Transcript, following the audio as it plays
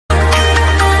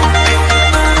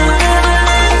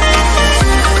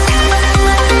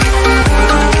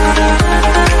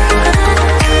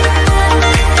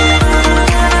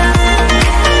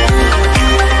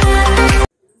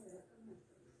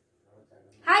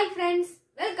Hi friends,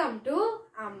 welcome to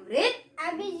Amrith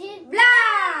Abijith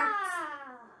vlogs.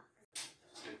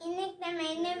 இன்னைக்கு நம்ம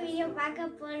என்ன வீடியோ பார்க்க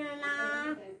போறோம்னா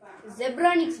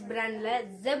Zebronics brandல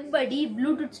Zeb Buddy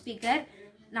Bluetooth speaker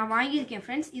நான் வாங்கியிருக்கேன்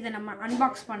friends. இத நம்ம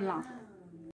unbox பண்ணலாம்.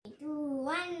 2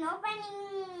 1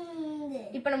 opening.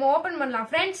 இப்போ நம்ம ஓபன் பண்ணலாம்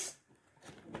friends.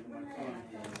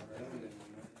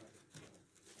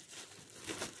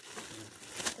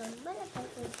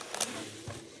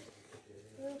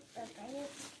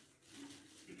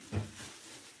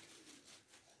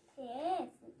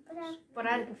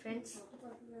 சூப்பரா இருக்கு friends.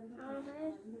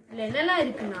 இதுல என்னெல்லாம்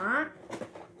இருக்குன்னா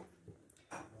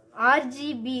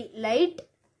RGB light,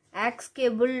 aux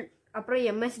cable, அப்புறம்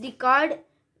MSD card,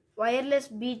 wireless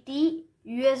BT,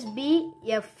 USB,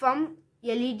 FM,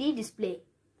 LED display.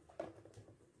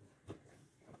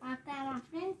 பார்க்கலாம்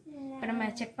फ्रेंड्स. இப்போ நம்ம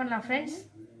செக் பண்ணலாம் friends.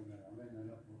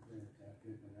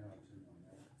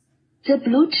 The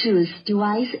Bluetooth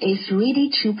device is ready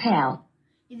to pair.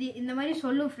 இது இந்த மாதிரி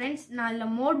சொல்லும் friends. நான் இதுல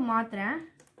mode மாத்துறேன்.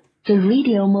 The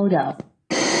radio mode up.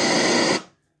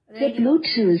 The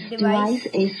Bluetooth device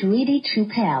is ready to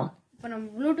pair. இப்போ நம்ம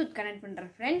Bluetooth கனெக்ட்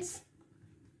பண்றேன் friends.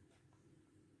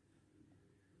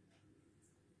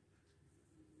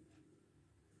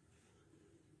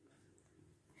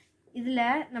 இதுல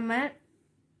நம்ம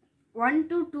 1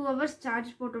 to 2 hours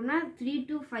சார்ஜ் போட்டோம்னா 3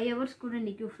 to 5 hours கூட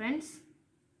நிக்கும் friends.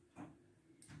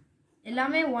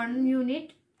 எல்லாமே 1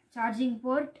 யூனிட் சார்ஜிங்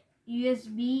போர்ட்,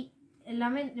 USB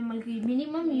எல்லாமே நமக்கு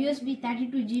மினிமம் USB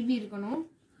 32 GB இருக்கணும்.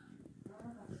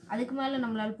 அதுக்கு மேல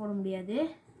நம்மளால போட முடியாது.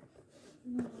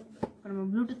 இப்போ நம்ம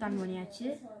ப்ளூடூத் ஆன் பண்ணியாச்சு.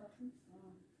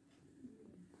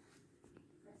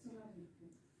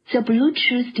 The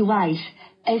Bluetooth device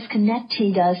is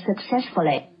connected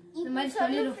successfully. இந்த மாதிரி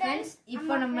சொல்லிரும் फ्रेंड्स.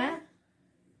 இப்போ நம்ம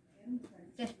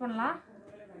டெஸ்ட் பண்ணலாம்.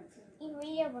 இந்த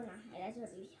வீடியோ போனா ஏதாவது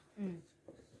ஒரு வீடியோ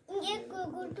இங்கே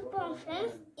கூட்டு போறோம்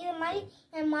फ्रेंड्स. இது மாதிரி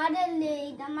மாடல்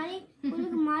இந்த மாதிரி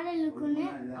உங்களுக்கு மாடல் இருக்குன்னு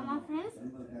ஆமா फ्रेंड्स.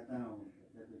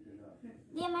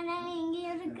 இதே மாதிரி இங்க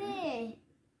இருக்கு.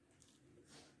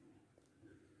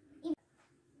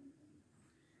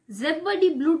 Zeb Buddy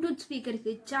Bluetooth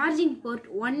ஸ்பீக்கருக்கு charging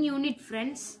port 1 unit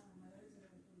friends.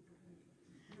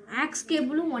 aux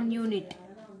கேபிளும் 1 unit.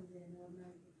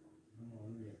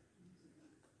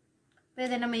 இப்போ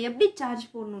இதை நம்ம எப்படி சார்ஜ்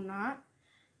போடணும்னா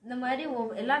இந்த மாதிரி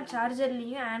எல்லா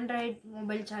சார்ஜர்லேயும் ஆண்ட்ராய்ட்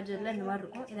மொபைல் சார்ஜரில் இந்த மாதிரி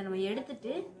இருக்கும். இதை நம்ம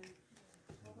எடுத்துட்டு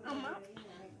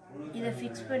இதை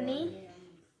ஃபிக்ஸ் பண்ணி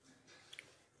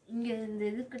இங்கே இந்த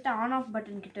இதுக்கிட்ட ஆன் ஆஃப்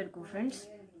பட்டன் கிட்ட இருக்கும் ஃப்ரெண்ட்ஸ்.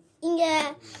 இங்க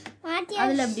மாட்டி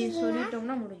அதில் அப்படி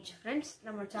சொல்லிட்டோம்னா முடிஞ்சு ஃப்ரெண்ட்ஸ்.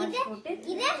 நம்ம சார்ஜ் போட்டு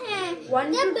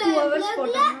 1 to 2 hours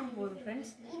போட்டோம்னா போதும்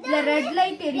ஃப்ரெண்ட்ஸ். இதில் ரெட்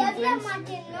லைட் எரியும் ஃப்ரெண்ட்ஸ்.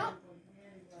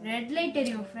 ரெட் லைட்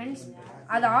எரியும் ஃப்ரெண்ட்ஸ்.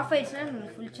 அது ஆஃப் ஆயிடுச்சுன்னா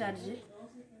நம்மளுக்கு ஃபுல் சார்ஜ்.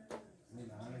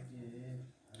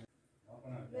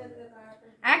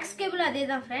 aux கேபிள் அதே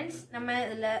தான் ஃப்ரெண்ட்ஸ். நம்ம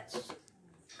இதில்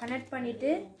கனெக்ட் பண்ணிவிட்டு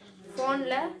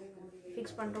ஃபோனில்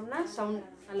ஃபிக்ஸ் பண்ணுறோம்னா சவுண்ட்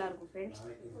நல்லாயிருக்கும் ஃப்ரெண்ட்ஸ்.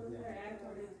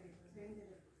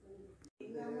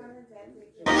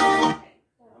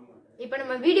 இப்போ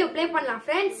நம்ம வீடியோ ப்ளே பண்ணலாம்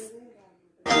ஃப்ரெண்ட்ஸ்.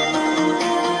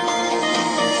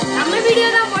 நம்ம வீடியோ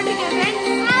தான் போட்டுருக்கேன் ஃப்ரெண்ட்ஸ்.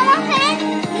 ஆமா फ्रेंड्स.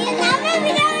 இது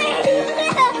நம்ம video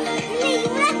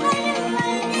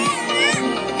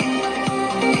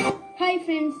hi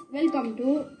friends, welcome to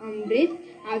Amrit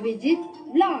Abhijit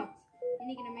vlogs.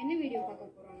 இன்னைக்கு நம்ம என்ன வீடியோ பார்க்க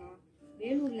போறோம்னா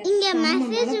வேலூர்ல இங்க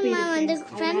மெசேஜ் வந்து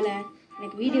அதனால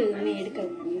எனக்கு வீடியோ எதுவுமே எடுக்க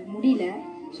முடியல.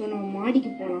 ஸோ நம்ம மாடிக்கு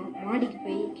போகலாம். மாடிக்கு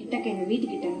போய் கிட்டக்க எங்கள்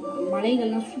வீட்டுக்கிட்ட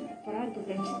மலைகள்லாம் சூப்பராக இருக்குது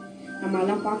ஃப்ரெண்ட்ஸ். நம்ம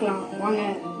அதெல்லாம் பார்க்கலாம். வாங்க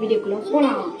வீடியோக்குள்ளே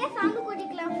போகலாம். Sound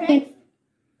கூட்டிக்கலாம் friends.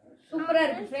 சூப்பராக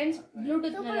இருக்குது ஃப்ரெண்ட்ஸ்.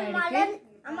 ப்ளூடூத் நல்லா இருக்கு. மாடல்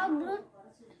ஆமா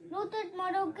ப்ளூடூத்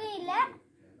மாடலுக்கு இல்ல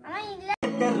ஆனா இல்ல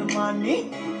மானி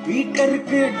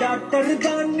வீட்டருக்கு டாக்டர்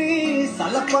தானே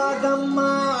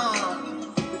சலபாதம்மா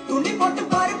துணி போட்டு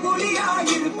பாரு புலியா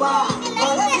இருப்பா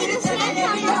பலகிரி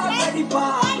சனடியா படிப்பா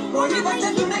ஒளி வந்த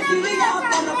துணக்கிலியா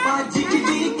பரப்பா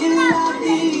ஜிகிடி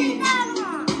கில்லாடி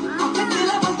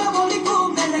பக்கத்துல வந்த ஒளி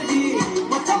பூங்கலடி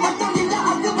மச்ச மட்டும் இல்ல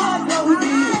அது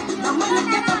வாரவுடி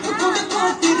நம்மளுக்கு கத்து கொடுத்தோ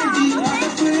திருடி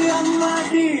நடப்பு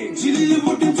அம்மாடி ஜில்லு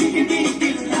முட்டு ஜிகிடி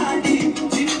கில்லாடி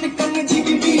சின்ன கண்ணு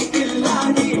ஜிகிடி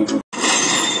கில்லாடி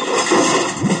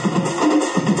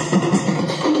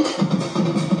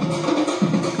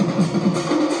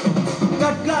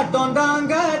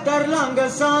தோண்டாங்க தரலாங்க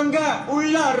சாங்க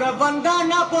உள்ளார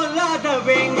வந்தானா பொல்லாத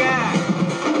வேங்க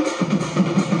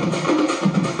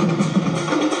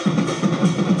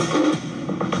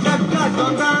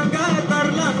தோண்டாங்க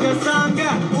தரலாங்க சாங்க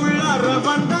உள்ளார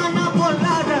வந்தானா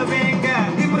பொல்லாத வேங்க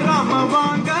திம்ராம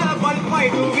வாங்க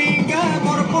பல்பாயிடுவீங்க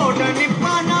முறப்போட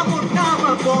நிப்பானா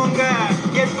முட்டாம போங்க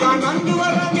எத்தான் நந்து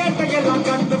வரான் ஏட்டையெல்லாம்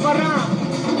கண்டு வரான்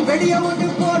வெடிய ஒன்று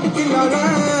போட்டுக்கிறாங்க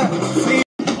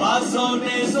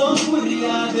வாசோனே சோ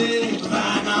புரியாது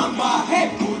வேணாம்பா ஹே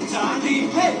பூச்சாண்டி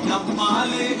ஹே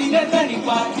நம்மாலு இங்க தனி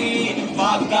பாட்டி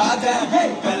பார்க்காத ஹே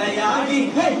விளையாடி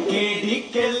ஹே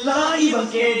கேடிக்கெல்லாம்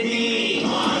இவன் கேடி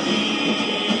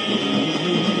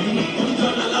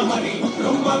கொஞ்சம் நல்ல மாதிரி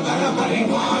ரொம்ப கர மாதிரி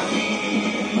மாறி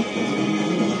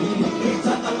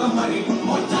தங்க மாதிரி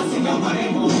மொச்சா சிங்க மாதிரி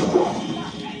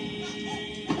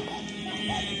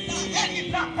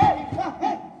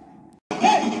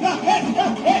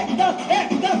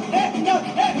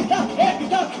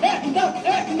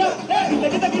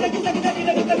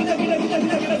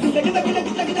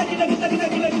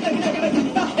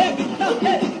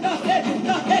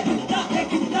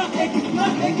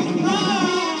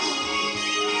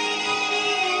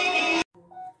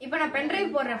இப்போ நான் பென்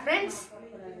டிரைவ் போடுறேன் फ्रेंड्स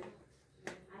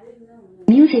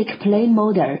Music play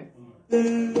mode.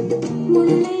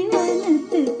 முல்லை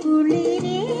வனத்து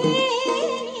குளிரே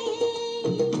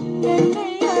என்னை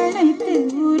அழைத்து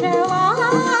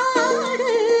உறவாடு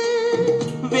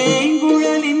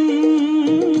வேங்குழலின்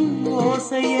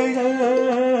ஓசையழ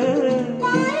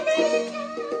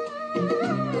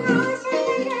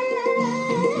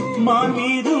மான்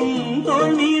மீதும்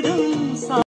தோல் மீதும்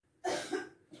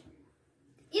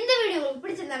இந்த வீடியோ உங்களுக்கு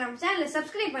பிடிச்சிருந்தா நம்ம சேனலை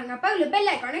சப்ஸ்கிரைப் பண்ணுங்க பக்கத்துல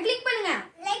பெல் ஐகானை கிளிக் பண்ணுங்க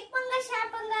லைக் பண்ணுங்க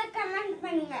ஷேர் பண்ணுங்க கமெண்ட்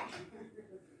பண்ணுங்க